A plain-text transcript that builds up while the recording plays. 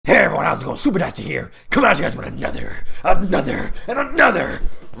Hey everyone, how's it going? Super Dutch here. Coming at you guys with another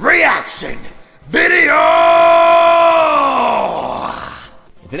reaction video!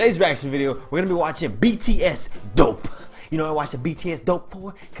 In today's reaction video, we're gonna be watching BTS Dope. You know what I watched BTS Dope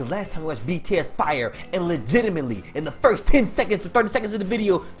for? Because last time I watched BTS Fire, and legitimately, in the first 10 seconds to 30 seconds of the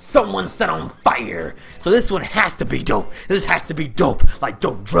video, someone set on fire. So this one has to be dope. This has to be dope, like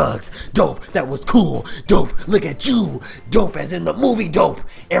dope drugs. Dope, that was cool. Dope, look at you. Dope as in the movie Dope.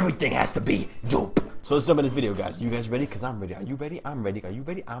 Everything has to be dope. So let's jump in this video, guys. You guys ready? Because I'm ready. Are you ready? I'm ready. Are you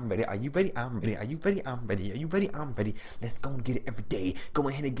ready? I'm ready. Are you ready? I'm ready. Are you ready? I'm ready. Are you ready? I'm ready. Let's go and get it every day. Go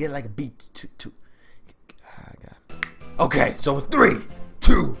ahead and get it like a beat. Okay, so 3,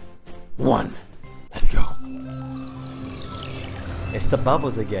 2, 1, let's go. It's the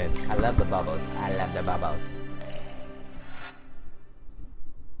bubbles again. I love the bubbles. I love the bubbles.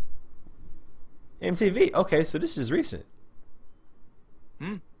 MTV. Okay, so this is recent.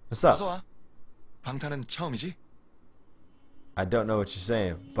 What's up? 방탄은 처음이지? I don't know what you're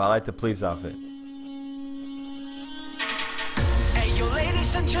saying, but I like the police outfit.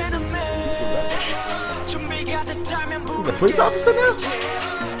 He's a police officer now?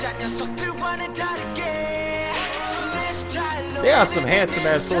 They are some handsome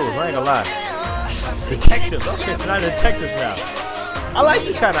ass fools, I ain't gonna lie. Detectives, okay, so now detectives now. I like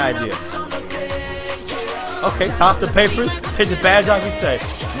this kind of idea. Okay, toss the papers, take the badge off, he say,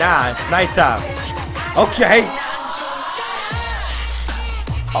 nah, it's nighttime. Okay.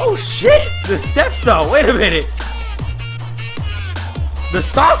 Oh shit, the steps though, wait a minute. The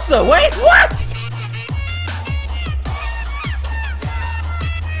salsa, wait, what?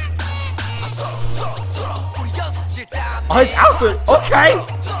 Oh, his outfit, okay.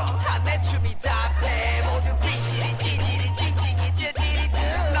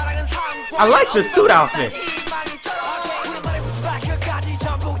 I like the suit outfit.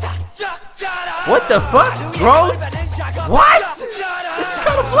 What the fuck? Drones? What? This is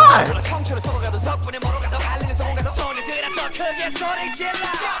kind of fly.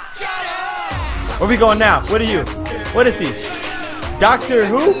 Where we going now? What are you? What is he? Doctor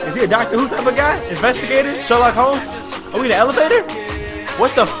Who? Is he a Doctor Who type of guy? Investigator? Sherlock Holmes? Are we in the elevator?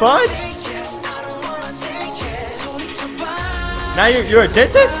 What the fudge? Now you're a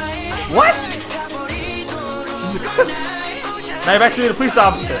dentist? What? Now you're back to being a police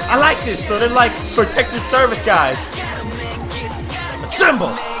officer. I like this. So they're like protective service guys.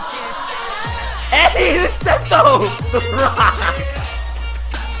 Assemble. Hey, the Septo! The Rock!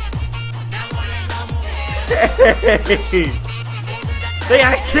 Hey! They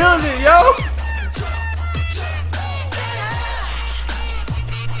got killed it, yo!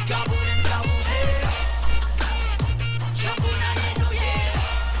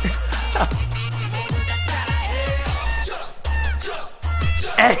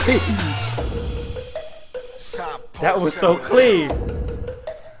 Hey! That was so clean.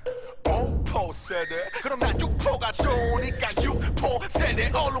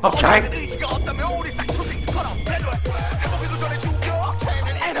 Okay.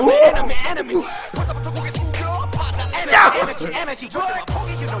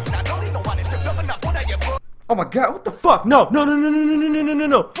 Oh my god, what the fuck? No. I'm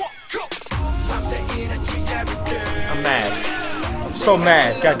mad. I'm so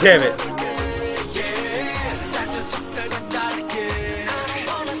mad. God damn it.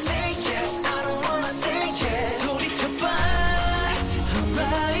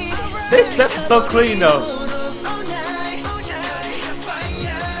 These steps are so clean though.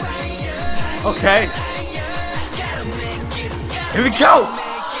 Okay. Here we go.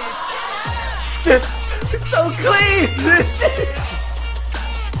 This is so clean. This is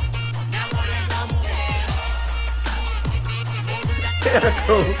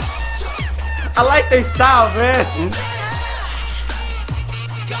cool. I like their style, man.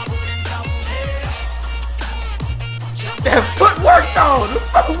 That footwork though, the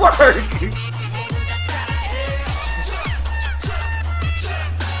footwork.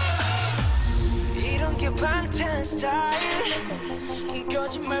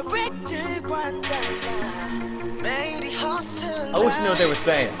 I wish I knew what they were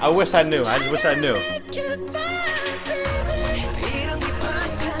saying. I wish I knew. I just wish I knew.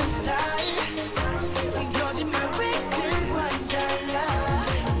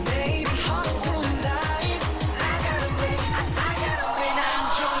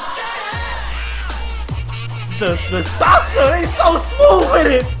 The salsa, they so smooth with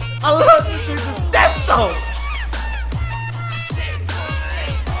it. I love the steps though.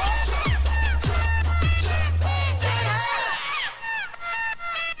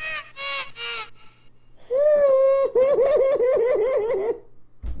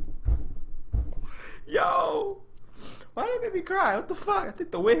 Yo, why did it make me cry? What the fuck? I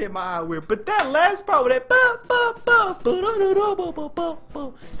think the wind hit my eye weird. But that last part with that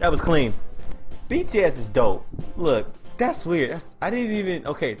that was clean. BTS is dope. Look, that's weird. I didn't even,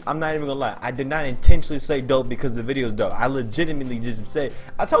 okay, I'm not even gonna lie. I did not intentionally say dope because the video is dope. I legitimately just said,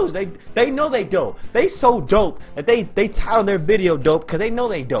 I told you, they know they dope. They so dope that they title their video dope because they know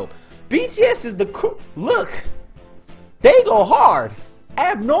they dope. BTS is the crew. Look, they go hard.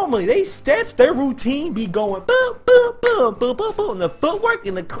 Abnormally, they steps, their routine be going boom, boom, boom, boom, boom, boom, and the footwork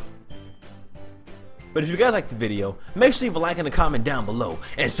and the. But if you guys like the video, make sure you leave a like and a comment down below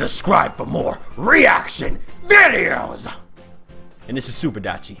and subscribe for more reaction videos. And this is Super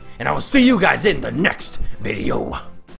Dachi, and I will see you guys in the next video.